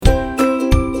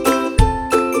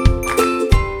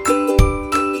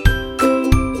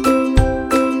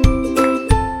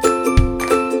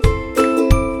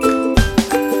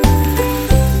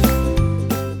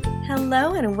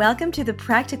welcome to the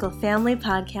Practical Family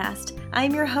Podcast.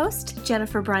 I'm your host,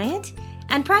 Jennifer Bryant,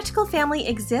 and Practical Family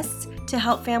exists to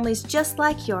help families just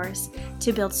like yours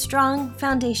to build strong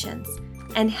foundations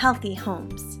and healthy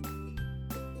homes.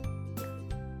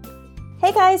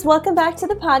 Hey guys, welcome back to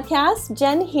the podcast.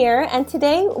 Jen here, and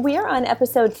today we are on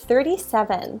episode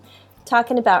 37,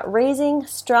 talking about raising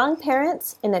strong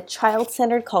parents in a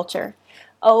child-centered culture.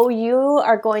 Oh, you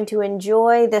are going to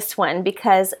enjoy this one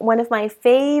because one of my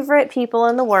favorite people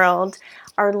in the world,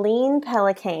 Arlene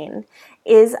Pellicane,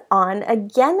 is on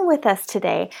again with us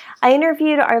today. I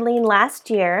interviewed Arlene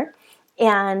last year,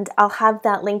 and I'll have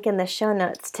that link in the show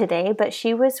notes today, but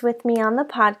she was with me on the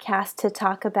podcast to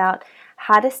talk about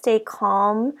how to stay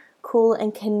calm, cool,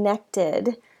 and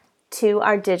connected to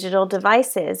our digital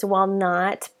devices while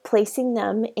not placing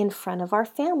them in front of our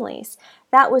families.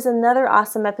 That was another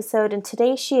awesome episode, and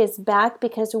today she is back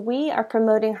because we are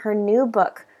promoting her new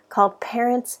book called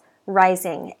Parents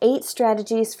Rising: 8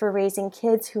 Strategies for Raising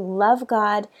Kids Who Love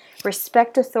God,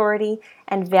 Respect Authority,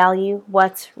 and Value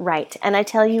What's Right. And I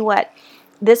tell you what,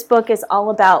 this book is all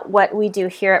about what we do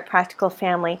here at Practical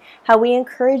Family, how we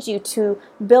encourage you to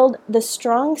build the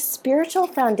strong spiritual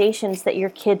foundations that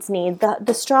your kids need,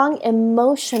 the strong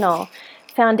emotional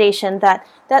foundation that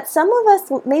some of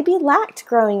us maybe lacked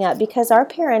growing up because our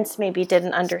parents maybe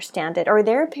didn't understand it or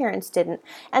their parents didn't.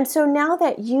 And so now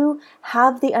that you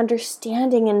have the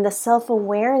understanding and the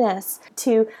self-awareness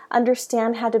to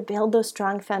understand how to build those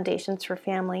strong foundations for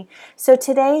family. So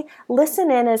today, listen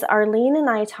in as Arlene and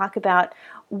I talk about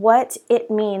what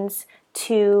it means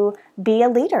to be a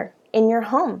leader in your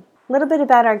home. A little bit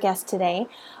about our guest today.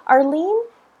 Arlene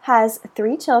has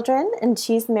 3 children, and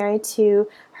she's married to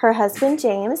her husband,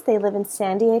 James. They live in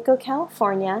San Diego,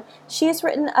 California. She has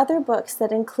written other books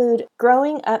that include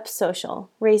Growing Up Social,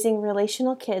 Raising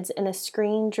Relational Kids in a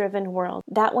Screen-Driven World.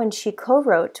 That one she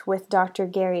co-wrote with Dr.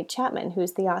 Gary Chapman,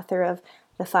 who's the author of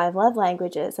The 5 Love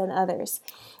Languages and others.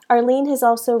 Arlene has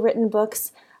also written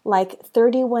books like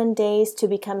 31 Days to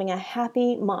Becoming a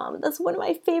Happy Mom. That's one of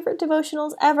my favorite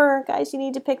devotionals ever. Guys, you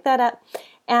need to pick that up.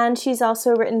 And she's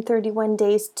also written 31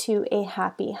 Days to a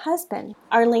Happy Husband.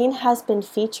 Arlene has been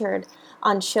featured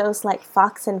on shows like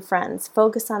Fox and Friends,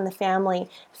 Focus on the Family,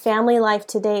 Family Life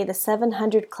Today, The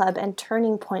 700 Club, and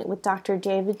Turning Point with Dr.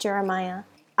 David Jeremiah.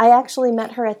 I actually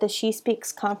met her at the She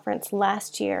Speaks conference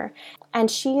last year,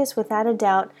 and she is without a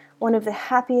doubt one of the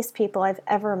happiest people I've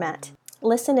ever met.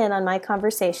 Listen in on my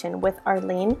conversation with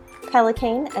Arlene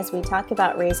Pellicane as we talk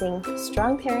about raising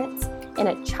strong parents in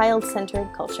a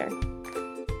child-centered culture.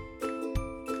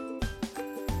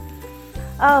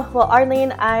 Oh, well,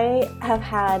 Arlene, I have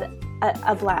had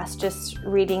a blast just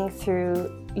reading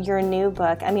through your new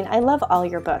book. I mean, I love all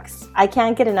your books. I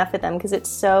can't get enough of them because it's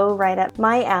so right up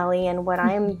my alley and what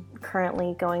I'm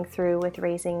currently going through with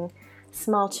raising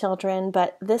small children.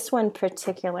 But this one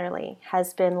particularly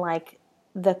has been like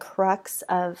the crux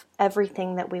of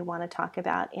everything that we want to talk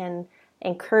about in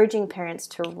encouraging parents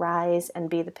to rise and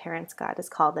be the parents God has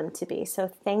called them to be. So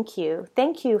thank you.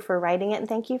 Thank you for writing it, and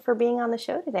thank you for being on the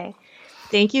show today.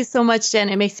 Thank you so much, Jen.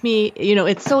 It makes me,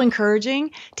 it's so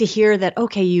encouraging to hear that,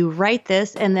 okay, you write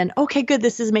this and then, okay, good,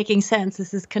 this is making sense.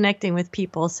 This is connecting with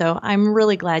people. So I'm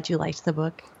really glad you liked the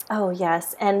book. Oh,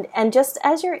 yes. And just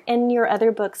as you're in your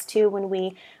other books, too, when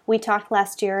we talked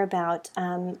last year about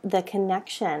the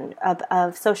connection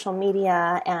of social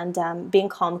media and being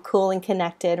calm, cool, and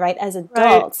connected, right, as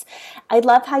adults. Right. I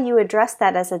love how you address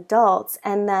that as adults.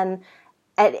 And then,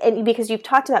 and because you've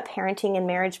talked about parenting and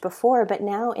marriage before, but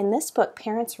now in this book,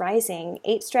 Parents Rising,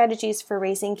 8 Strategies for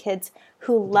Raising Kids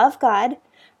Who Love God,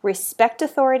 Respect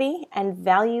Authority, and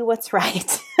Value What's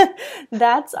Right.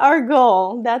 That's our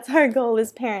goal. That's our goal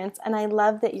as parents. And I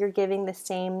love that you're giving the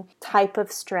same type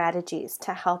of strategies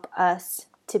to help us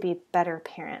to be better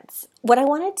parents. What I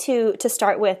wanted to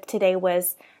start with today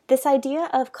was this idea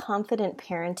of confident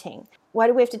parenting. Why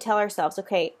do we have to tell ourselves,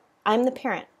 okay, I'm the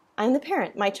parent. I'm the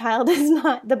parent. My child is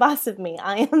not the boss of me.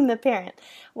 I am the parent.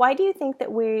 Why do you think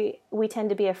that we tend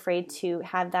to be afraid to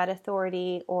have that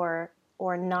authority or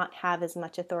not have as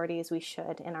much authority as we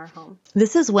should in our home?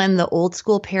 This is when the old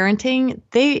school parenting,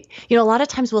 a lot of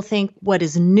times we'll think what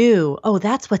is new, oh,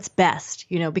 that's what's best,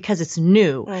 because it's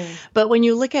new. But when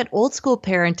you look at old school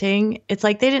parenting, it's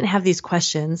like they didn't have these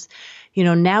questions.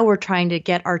 now we're trying to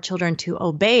get our children to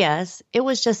obey us. It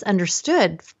was just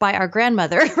understood by our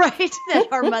grandmother, right? That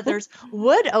our mothers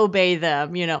would obey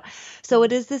them, So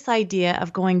it is this idea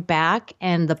of going back,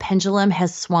 and the pendulum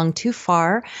has swung too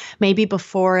far. Maybe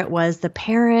before it was the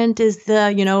parent is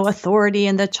the, authority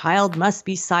and the child must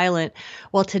be silent.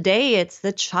 Well, today it's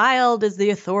the child is the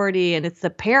authority and it's the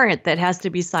parent that has to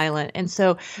be silent. And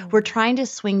so we're trying to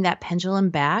swing that pendulum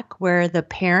back where the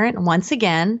parent, once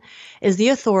again, is the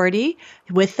authority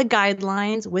with the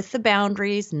guidelines, with the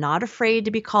boundaries, not afraid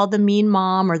to be called the mean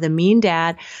mom or the mean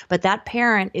dad, but that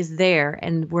parent is there,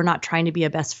 and we're not trying to be a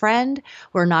best friend.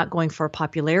 We're not going for a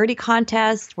popularity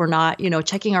contest. We're not,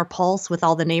 checking our pulse with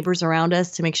all the neighbors around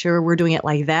us to make sure we're doing it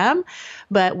like them,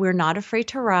 but we're not afraid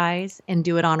to rise and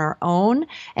do it on our own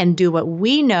and do what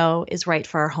we know is right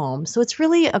for our home. So it's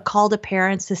really a call to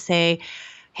parents to say,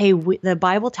 hey, the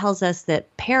Bible tells us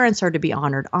that parents are to be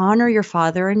honored. Honor your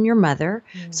father and your mother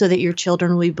so that your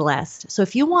children will be blessed. So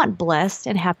if you want blessed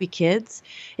and happy kids,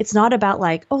 it's not about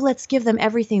like, oh, let's give them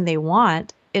everything they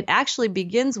want. It actually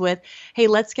begins with, hey,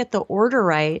 let's get the order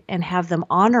right and have them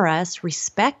honor us,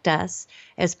 respect us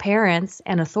as parents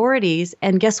and authorities.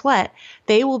 And guess what?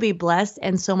 They will be blessed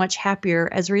and so much happier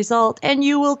as a result. And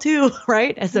you will too,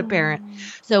 right? As a parent.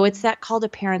 So it's that call to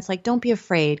parents, like, don't be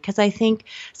afraid. Because I think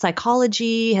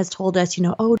psychology has told us,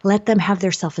 let them have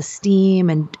their self-esteem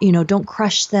and, don't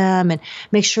crush them and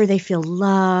make sure they feel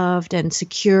loved and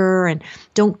secure and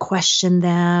don't question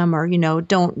them or,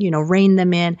 don't, rein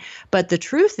them in. But the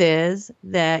truth is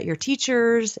that your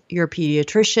teachers, your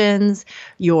pediatricians,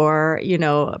 your,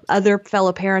 other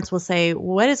fellow parents will say,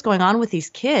 what is going on with these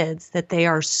kids that they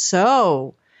are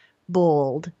so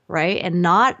bold, right? And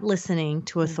not listening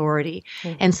to authority.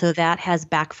 And so that has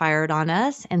backfired on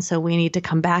us. And so we need to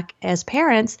come back as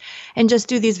parents and just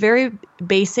do these very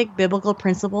basic biblical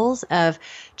principles of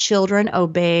children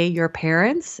obey your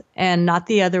parents and not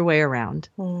the other way around.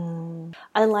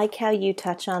 I like how you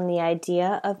touch on the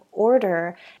idea of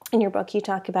order. In your book, you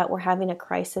talk about we're having a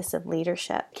crisis of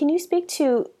leadership. Can you speak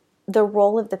to the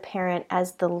role of the parent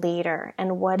as the leader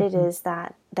and what it is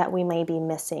that we may be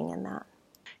missing in that?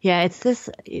 Yeah, it's this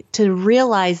to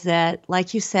realize that,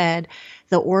 like you said,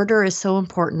 the order is so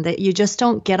important that you just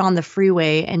don't get on the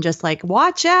freeway and just like,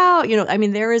 watch out.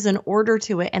 There is an order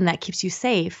to it and that keeps you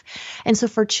safe. And so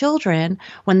for children,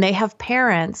 when they have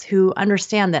parents who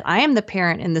understand that I am the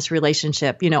parent in this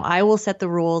relationship, I will set the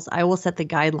rules, I will set the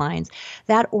guidelines,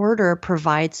 that order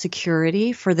provides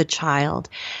security for the child.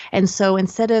 And so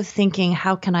instead of thinking,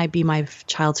 how can I be my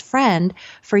child's friend,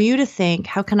 for you to think,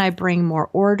 how can I bring more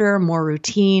order, more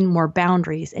routine, more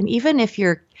boundaries? And even if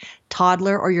your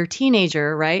toddler or your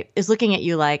teenager, right, is looking at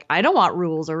you like, I don't want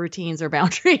rules or routines or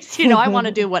boundaries. I want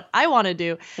to do what I want to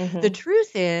do. The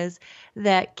truth is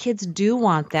that kids do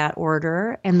want that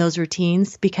order and those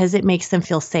routines because it makes them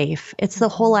feel safe. It's the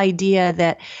whole idea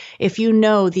that if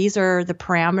these are the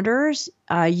parameters,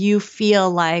 you feel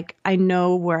like I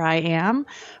know where I am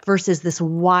versus this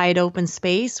wide open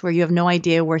space where you have no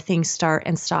idea where things start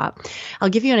and stop. I'll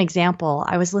give you an example.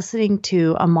 I was listening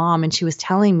to a mom and she was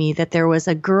telling me that there was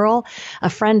a girl, a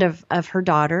friend of her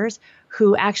daughter's,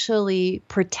 who actually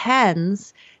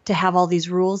pretends to have all these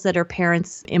rules that her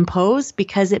parents impose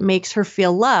because it makes her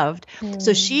feel loved.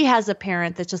 So she has a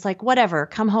parent that's just like, whatever,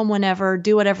 come home whenever,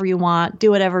 do whatever you want,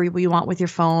 do whatever you want with your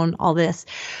phone, all this.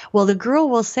 Well, the girl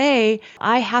will say,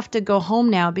 I have to go home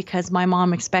now because my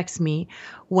mom expects me,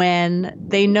 when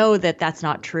they know that that's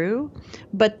not true.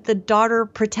 But the daughter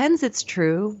pretends it's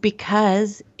true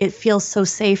because it feels so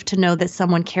safe to know that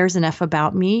someone cares enough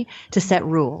about me to set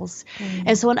rules.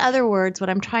 And so in other words, what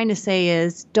I'm trying to say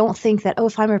is don't think that,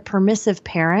 if I'm a permissive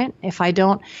parent, if I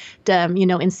don't,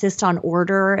 insist on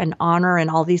order and honor and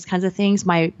all these kinds of things,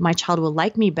 my child will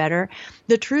like me better.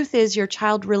 The truth is your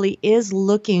child really is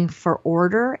looking for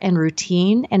order and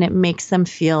routine, and it makes them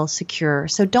feel secure.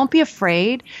 So don't be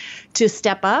afraid to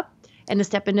step up and to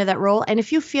step into that role. And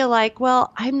if you feel like,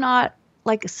 well, I'm not,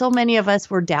 like so many of us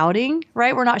were doubting,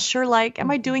 right? We're not sure, like, am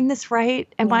I doing this right?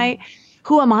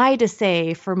 Who am I to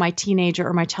say for my teenager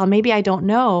or my child? Maybe I don't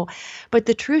know. But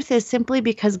the truth is simply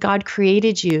because God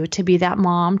created you to be that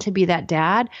mom, to be that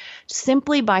dad,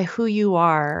 simply by who you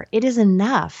are, it is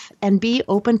enough. And be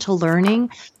open to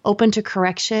learning, open to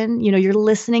correction. You're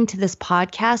listening to this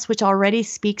podcast, which already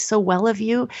speaks so well of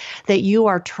you, that you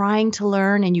are trying to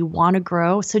learn and you want to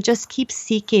grow. So just keep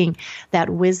seeking that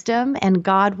wisdom and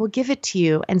God will give it to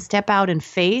you, and step out in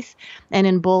faith and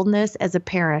in boldness as a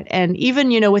parent. And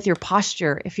even, with your posture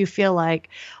posture. If you feel like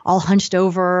all hunched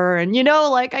over and,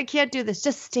 like I can't do this,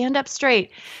 just stand up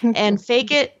straight and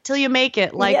fake it till you make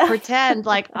it. Like Yeah. pretend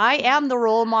like I am the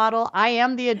role model. I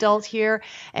am the adult here.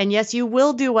 And yes, you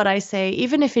will do what I say,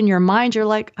 even if in your mind you're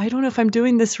like, I don't know if I'm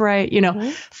doing this right.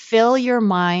 Fill your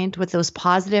mind with those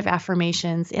positive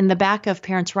affirmations. In the back of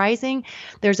Parents Rising,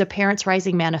 there's a Parents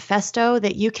Rising manifesto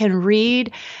that you can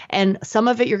read. And some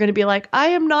of it you're going to be like, I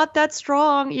am not that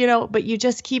strong, but you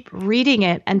just keep reading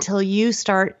it until you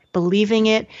start believing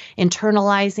it,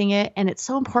 internalizing it. And it's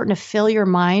so important to fill your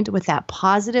mind with that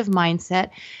positive mindset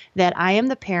that I am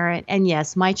the parent. And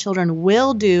yes, my children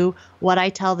will do what I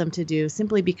tell them to do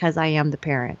simply because I am the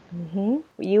parent.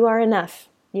 Mm-hmm. You are enough.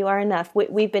 You are enough.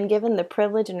 We've been given the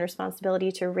privilege and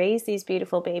responsibility to raise these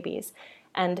beautiful babies.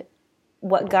 And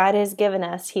what God has given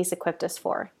us, He's equipped us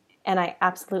for. And I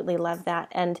absolutely love that.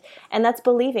 And that's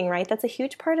believing, right? That's a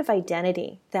huge part of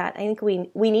identity that I think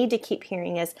we need to keep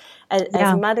hearing as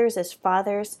mothers, as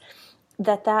fathers,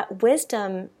 that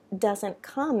wisdom doesn't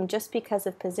come just because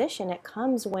of position. It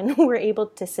comes when we're able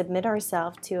to submit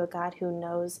ourselves to a God who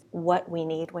knows what we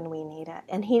need when we need it.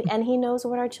 And He knows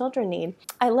what our children need.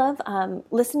 I love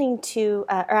listening to,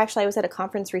 or actually I was at a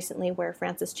conference recently where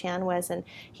Francis Chan was, and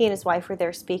he and his wife were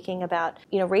there speaking about,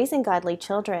 raising godly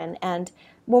children. And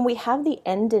when we have the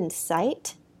end in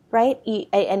sight, right?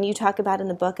 And you talk about in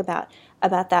the book about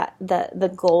that,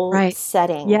 the goal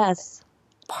setting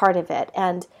part of it.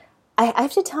 And I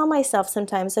have to tell myself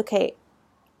sometimes, okay,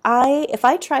 if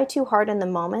I try too hard in the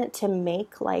moment to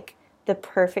make like the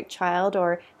perfect child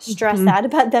or stress out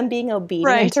about them being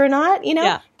obedient or not,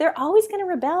 they're always going to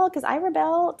rebel because I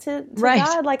rebel to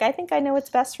God. Like I think I know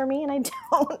what's best for me and I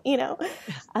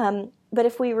don't, but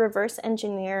if we reverse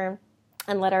engineer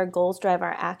and let our goals drive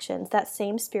our actions, that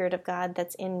same Spirit of God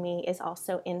that's in me is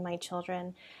also in my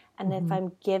children. And if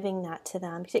I'm giving that to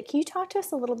them, can you talk to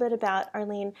us a little bit about,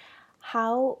 Arlene,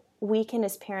 how we can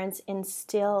as parents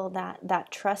instill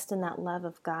that trust and that love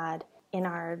of God in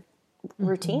our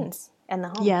routines and the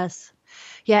home? Yes.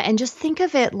 Yeah. And just think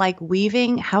of it like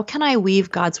weaving. How can I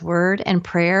weave God's word and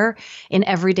prayer in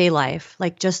everyday life,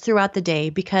 like just throughout the day?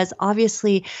 Because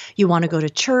obviously you want to go to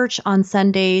church on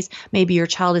Sundays. Maybe your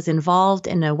child is involved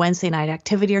in a Wednesday night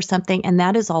activity or something, and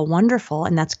that is all wonderful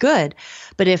and that's good.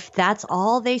 But if that's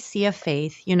all they see of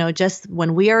faith, just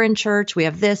when we are in church, we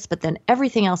have this, but then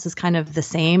everything else is kind of the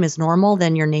same as normal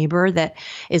than your neighbor that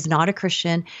is not a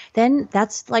Christian, then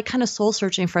that's like kind of soul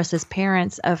searching for us as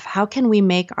parents of how can we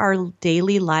make our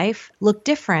daily life look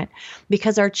different,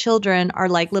 because our children are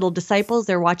like little disciples.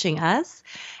 They're watching us.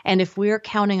 And if we're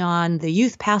counting on the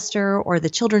youth pastor or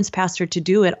the children's pastor to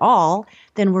do it all,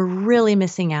 then we're really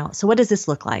missing out. So what does this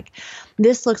look like?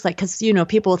 This looks like, because,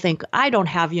 people think, I don't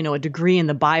have, a degree in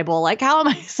the Bible. Like, how am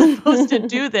I supposed to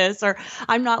do this? Or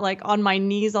I'm not like on my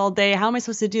knees all day. How am I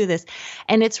supposed to do this?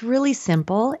 And it's really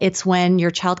simple. It's when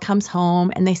your child comes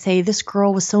home and they say, this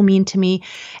girl was so mean to me.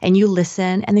 And you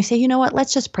listen and they say, you know what?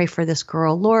 Let's just pray for this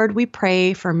girl. Lord, we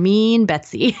pray for mean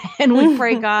Betsy. And we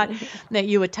pray, God, that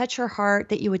you would touch her heart,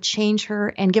 that you would change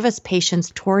her and give us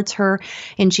patience towards her.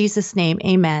 In Jesus' name,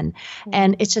 amen.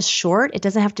 And it's just short. It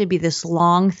doesn't have to be this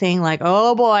long thing like,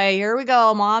 oh boy, here we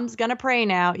go. Mom's going to pray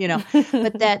now,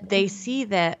 but that they see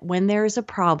that when there's a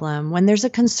problem, when there's a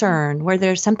concern, where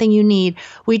there's something you need,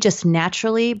 we just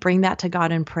naturally bring that to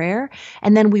God in prayer.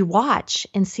 And then we watch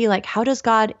and see like, how does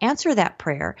God answer that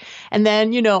prayer? And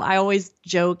then, I always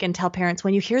joke and tell parents,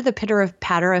 when you hear the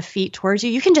patter of feet towards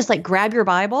you, you can just like grab your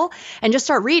Bible and just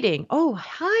start reading. Oh,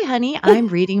 hi, honey, I'm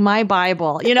reading my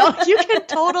Bible. You can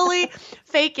totally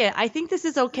fake it. I think this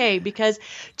is okay because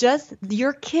just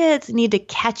your kids need to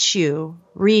catch you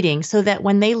reading so that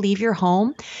when they leave your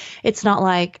home, it's not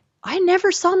like, I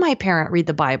never saw my parent read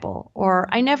the Bible, or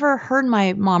I never heard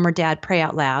my mom or dad pray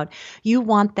out loud. You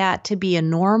want that to be a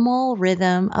normal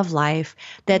rhythm of life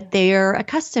that they're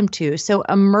accustomed to. So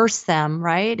immerse them,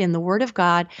 right, in the Word of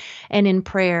God and in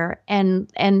prayer.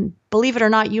 And believe it or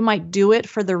not, you might do it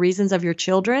for the reasons of your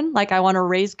children. Like, I want to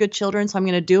raise good children, so I'm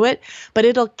going to do it. But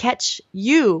it'll catch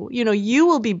you. You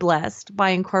will be blessed by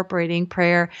incorporating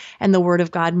prayer and the Word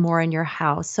of God more in your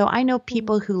house. So I know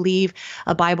people who leave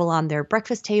a Bible on their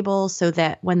breakfast table so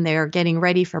that when they're getting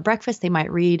ready for breakfast, they might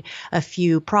read a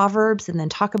few Proverbs and then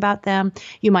talk about them.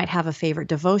 You might have a favorite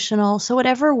devotional. So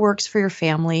whatever works for your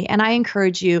family. And I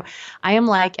encourage you, I am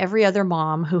like every other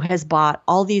mom who has bought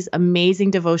all these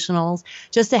amazing devotionals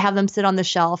just to have them sit on the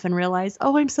shelf and realize,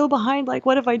 oh, I'm so behind. Like,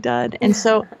 what have I done? And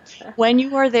so when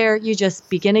you are there, you just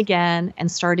begin again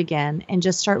and start again and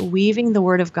just start weaving the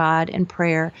Word of God and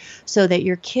prayer so that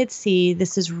your kids see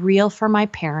this is real for my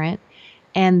parent.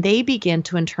 and they begin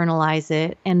to internalize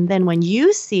it. And then when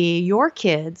you see your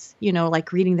kids,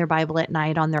 like reading their Bible at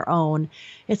night on their own,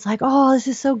 it's like, oh, this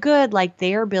is so good. Like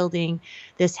they're building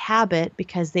this habit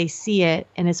because they see it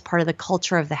and it's part of the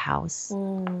culture of the house.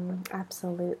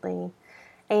 Absolutely.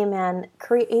 Amen.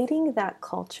 Creating that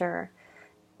culture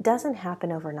doesn't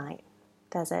happen overnight,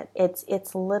 does it?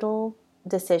 It's little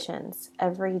decisions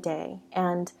every day.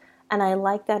 And I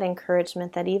like that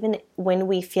encouragement that even when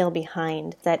we feel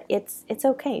behind, that it's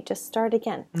okay. Just start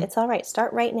again. It's all right.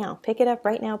 Start right now. Pick it up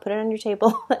right now. Put it on your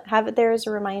table. Have it there as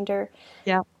a reminder.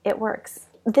 Yeah. It works.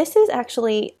 This is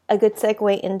actually a good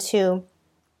segue into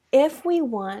if we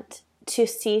want to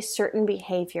see certain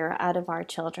behavior out of our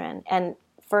children, and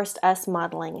first us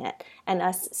modeling it and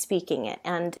us speaking it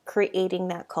and creating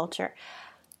that culture.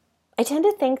 I tend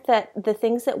to think that the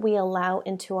things that we allow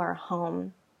into our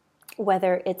home,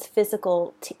 whether it's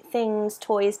physical things,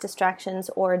 toys, distractions,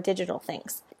 or digital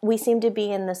things, we seem to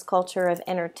be in this culture of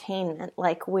entertainment,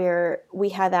 like we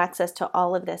have access to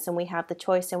all of this and we have the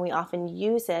choice, and we often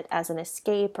use it as an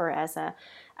escape or as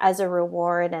a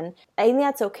reward. And I think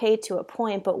that's okay to a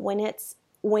point, but when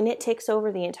it takes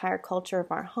over the entire culture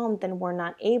of our home, then we're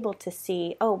not able to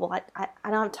see, oh, well, I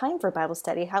don't have time for Bible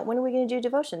study. When are we going to do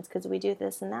devotions? Because we do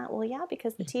this and that. Well, yeah,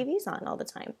 because the TV's on all the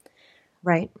time.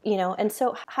 Right. And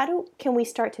so can we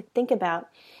start to think about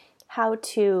how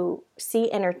to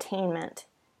see entertainment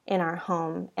in our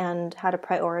home and how to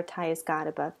prioritize God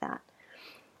above that?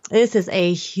 This is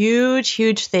a huge,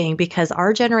 huge thing because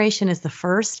our generation is the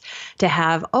first to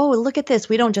have, oh, look at this.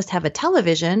 We don't just have a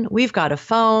television. We've got a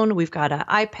phone. We've got an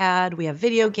iPad. We have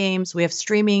video games. We have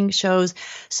streaming shows.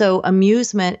 So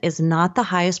amusement is not the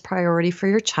highest priority for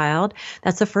your child.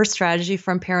 That's the first strategy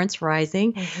from Parents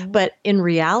Rising. Mm-hmm. But in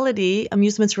reality,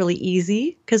 amusement's really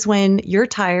easy because when you're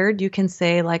tired, you can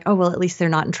say like, oh, well, at least they're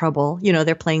not in trouble.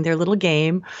 They're playing their little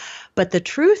game. But the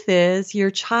truth is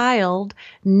your child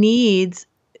needs,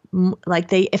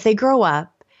 if they grow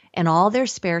up and all their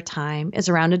spare time is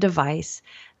around a device,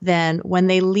 then when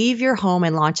they leave your home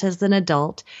and launch as an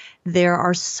adult, there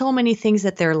are so many things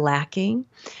that they're lacking.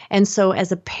 And so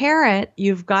as a parent,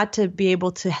 you've got to be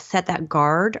able to set that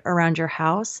guard around your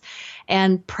house.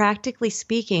 And practically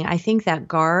speaking, I think that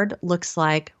guard looks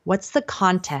like, what's the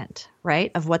content,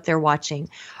 right, of what they're watching?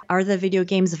 Are the video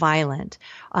games violent?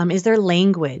 Is there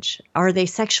language? Are they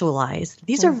sexualized?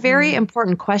 These are very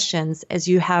important questions as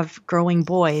you have growing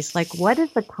boys. Like, what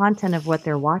is the content of what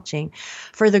they're watching?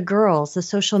 For the girls, the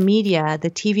social media,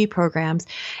 the TV programs.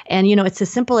 And, it's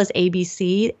as simple as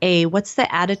ABC. A, what's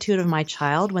the attitude of my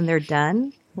child when they're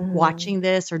done watching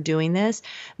this or doing this?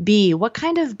 B, what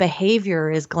kind of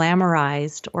behavior is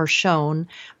glamorized or shown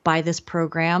by this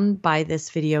program, by this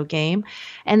video game?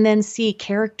 And then C,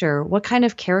 character. What kind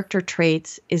of character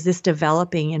traits is this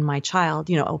developing in my child?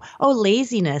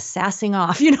 Laziness, sassing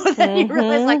off, then you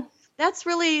realize like, that's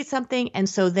really something. And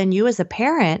so then you as a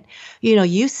parent,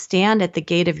 you stand at the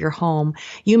gate of your home.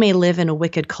 You may live in a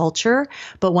wicked culture,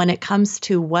 but when it comes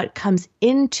to what comes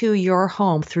into your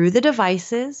home through the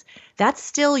devices, that's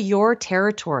still your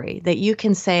territory that you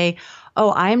can say,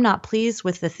 oh, I'm not pleased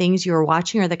with the things you're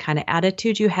watching or the kind of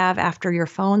attitude you have after your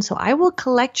phone. So I will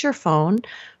collect your phone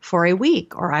for a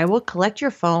week, or I will collect your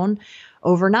phone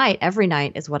overnight. Every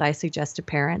night is what I suggest to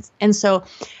parents. And so,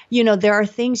 there are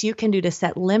things you can do to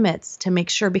set limits to make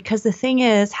sure, because the thing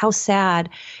is, how sad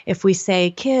if we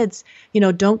say, kids,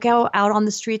 don't go out on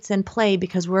the streets and play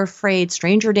because we're afraid,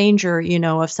 stranger danger,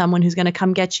 of someone who's going to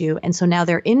come get you. And so now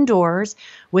they're indoors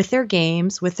with their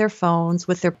games, with their phones,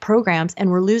 with their programs, and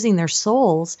we're losing their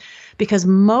souls because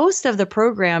most of the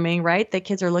programming, right, that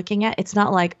kids are looking at, it's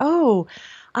not like, oh,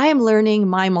 I am learning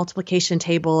my multiplication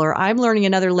table, or I'm learning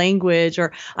another language,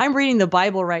 or I'm reading the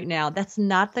Bible right now. That's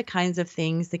not the kinds of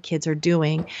things the kids are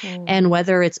doing. And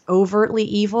whether it's overtly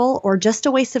evil or just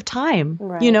a waste of time,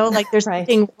 right. There's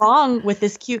nothing wrong with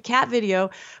this cute cat video.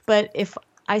 But if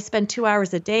I spend 2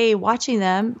 hours a day watching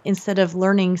them instead of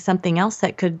learning something else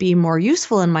that could be more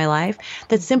useful in my life,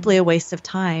 that's simply a waste of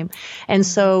time. And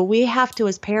so we have to,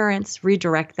 as parents,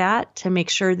 redirect that to make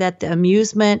sure that the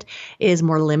amusement is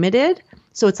more limited.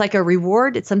 So it's like a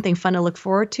reward. It's something fun to look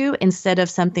forward to instead of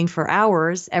something for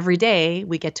hours every day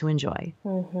we get to enjoy.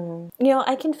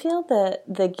 I can feel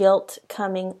the guilt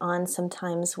coming on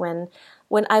sometimes when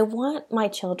I want my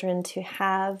children to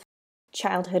have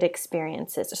childhood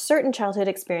experiences, certain childhood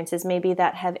experiences maybe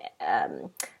that have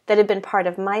been part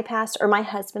of my past or my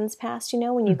husband's past,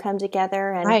 when you come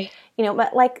together and, right.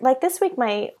 But like this week,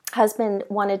 my husband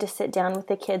wanted to sit down with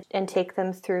the kids and take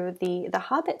them through the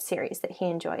Hobbit series that he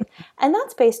enjoyed. And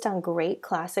that's based on great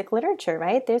classic literature,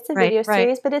 right? There's a video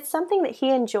series, but it's something that he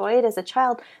enjoyed as a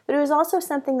child, but it was also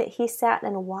something that he sat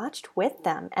and watched with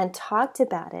them and talked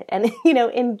about it and,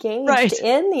 engaged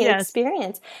in the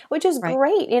experience, which is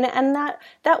great, and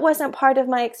that wasn't part of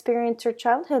my experience or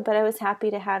childhood, but I was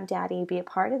happy to have Daddy be a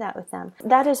part of that with them.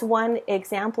 That is one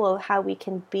example of how we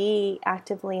can be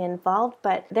actively involved,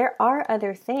 but there are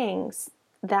other things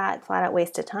that flat out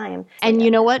waste of time. And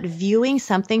you know what? Viewing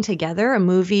something together, a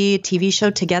movie, TV show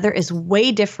together, is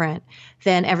way different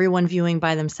than everyone viewing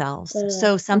by themselves.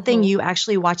 So something you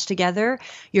actually watch together,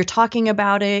 you're talking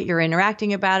about it, you're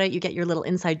interacting about it, you get your little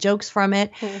inside jokes from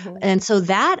it. And so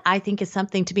that, I think, is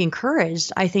something to be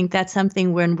encouraged. I think that's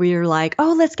something when we're like,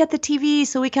 oh, let's get the TV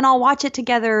so we can all watch it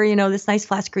together, this nice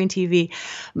flat screen TV.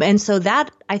 And so that,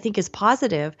 I think, is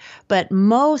positive. But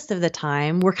most of the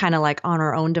time, we're kind of like on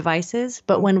our own devices.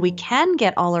 But when we can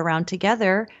get all around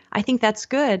together, I think that's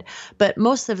good. But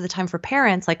most of the time for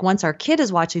parents, like once our kid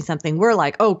is watching something, we're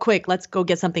like, oh, quick, let's go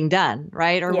get something done,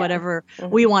 right? Or whatever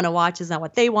we want to watch is not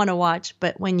what they want to watch.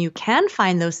 But when you can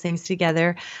find those things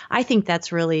together, I think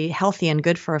that's really healthy and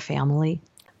good for a family.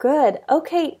 Good.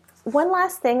 Okay. One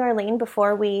last thing, Arlene,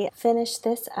 before we finish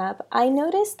this up. I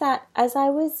noticed that as I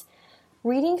was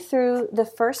reading through the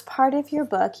first part of your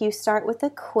book, you start with a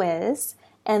quiz.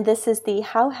 And this is the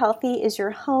How Healthy Is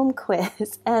Your Home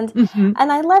quiz. And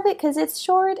I love it because it's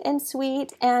short and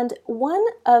sweet. And one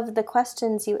of the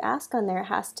questions you ask on there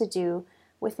has to do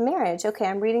with marriage. Okay,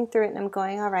 I'm reading through it and I'm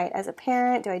going, all right, as a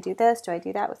parent, do I do this? Do I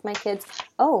do that with my kids?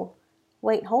 Oh,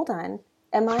 wait, hold on.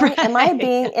 Am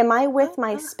I with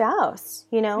my spouse?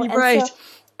 Right.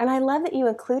 And I love that you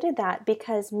included that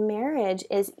because marriage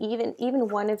is even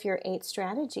one of your 8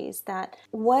 strategies. That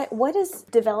what does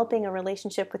developing a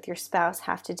relationship with your spouse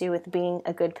have to do with being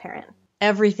a good parent?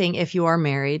 Everything if you are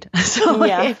married. So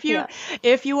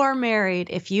if you are married,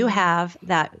 if you have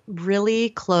that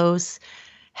really close,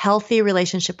 healthy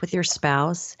relationship with your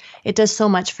spouse, it does so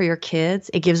much for your kids.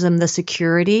 It gives them the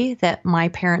security that my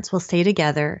parents will stay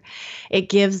together. It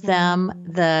gives them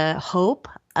the hope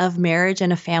of marriage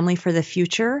and a family for the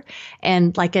future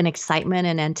and like an excitement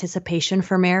and anticipation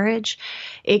for marriage.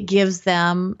 It gives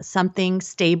them something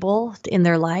stable in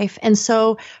their life. And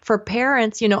so for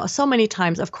parents, so many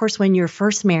times, of course, when you're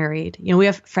first married, we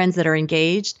have friends that are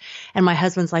engaged and my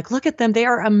husband's like, look at them, they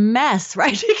are a mess,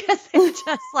 right? Because they're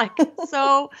just like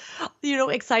so,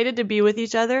 excited to be with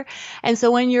each other. And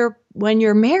so when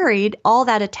you're married, all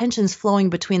that attention's flowing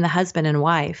between the husband and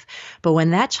wife. But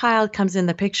when that child comes in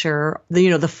the picture,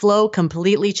 the flow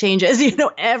completely changes.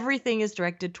 Everything is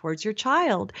directed towards your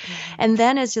child. And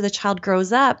then as the child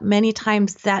grows up, many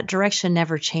times that direction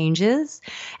never changes.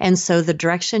 And so the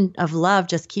direction of love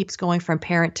just keeps going from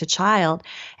parent to child.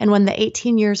 And when the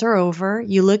 18 years are over,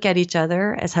 you look at each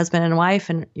other as husband and wife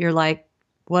and you're like,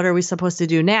 what are we supposed to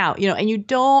do now? And you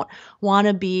don't want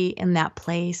to be in that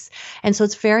place. And so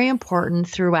it's very important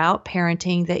throughout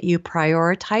parenting that you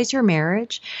prioritize your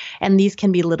marriage. And these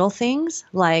can be little things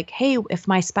like, hey, if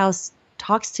my spouse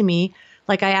talks to me,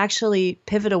 like I actually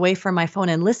pivot away from my phone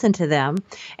and listen to them.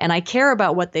 And I care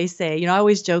about what they say. I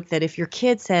always joke that if your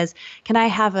kid says, can I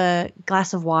have a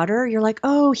glass of water? You're like,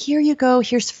 oh, here you go.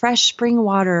 Here's fresh spring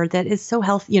water that is so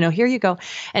healthy. Here you go.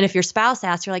 And if your spouse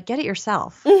asks, you're like, get it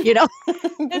yourself,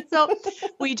 And so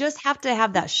we just have to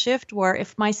have that shift where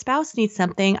if my spouse needs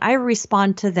something, I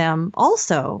respond to them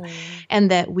also.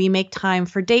 And that we make time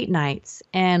for date nights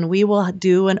and we will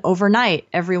do an overnight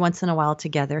every once in a while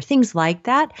together. Things like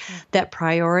that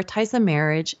prioritize the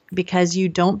marriage because you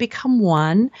don't become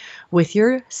one with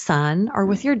your son or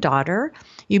with your daughter.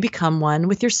 You become one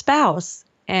with your spouse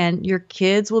and your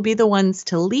kids will be the ones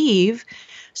to leave.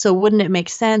 So wouldn't it make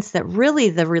sense that really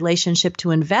the relationship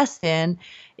to invest in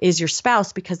is your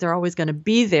spouse because they're always going to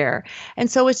be there? And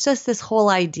so it's just this whole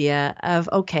idea of,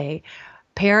 okay,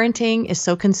 parenting is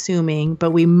so consuming,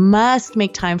 but we must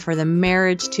make time for the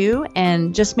marriage too,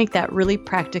 and just make that really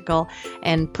practical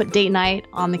and put date night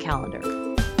on the calendar.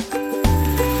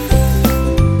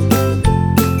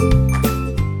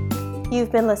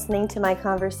 You've been listening to my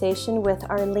conversation with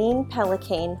Arlene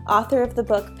Pellicane, author of the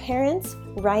book Parents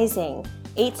Rising: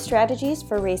 8 Strategies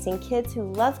for Raising Kids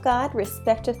Who Love God,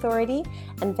 Respect Authority,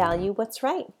 and Value What's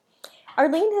Right.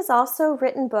 Arlene has also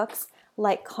written books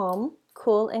like Calm,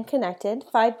 Cool and Connected,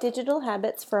 5 Digital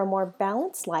Habits for a More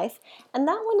Balanced Life, and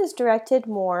that one is directed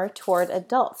more toward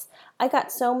adults. I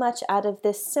got so much out of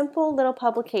this simple little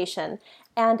publication,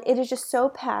 and it is just so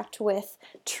packed with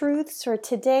truths for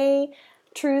today,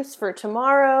 truths for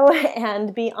tomorrow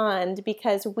and beyond,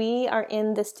 because we are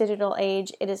in this digital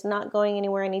age. It is not going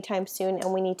anywhere anytime soon,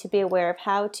 and we need to be aware of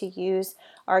how to use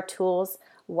our tools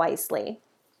wisely.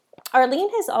 Arlene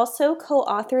has also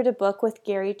co-authored a book with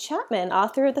Gary Chapman,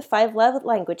 author of The 5 Love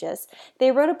Languages.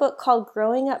 They wrote a book called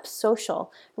Growing Up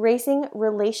Social, Raising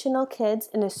Relational Kids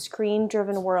in a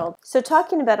Screen-Driven World. So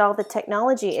talking about all the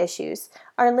technology issues,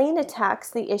 Arlene attacks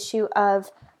the issue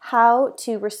of how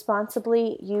to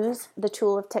responsibly use the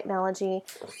tool of technology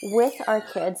with our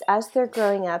kids as they're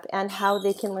growing up, and how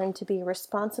they can learn to be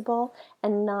responsible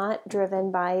and not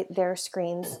driven by their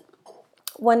screens.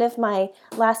 One of my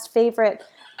last favorite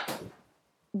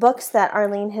books that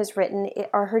Arlene has written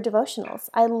are her devotionals.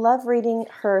 I love reading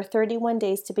her 31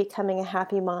 Days to Becoming a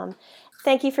Happy Mom.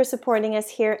 Thank you for supporting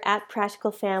us here at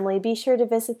Practical Family. Be sure to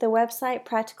visit the website,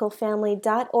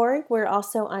 practicalfamily.org. We're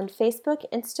also on Facebook,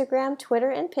 Instagram, Twitter,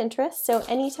 and Pinterest. So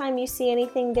anytime you see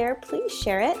anything there, please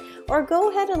share it, or go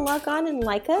ahead and log on and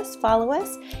like us, follow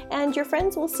us, and your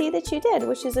friends will see that you did,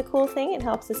 which is a cool thing. It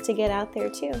helps us to get out there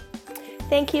too.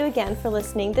 Thank you again for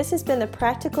listening. This has been the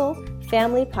Practical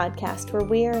Family Podcast, where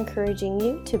we are encouraging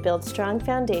you to build strong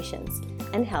foundations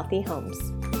and healthy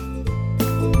homes.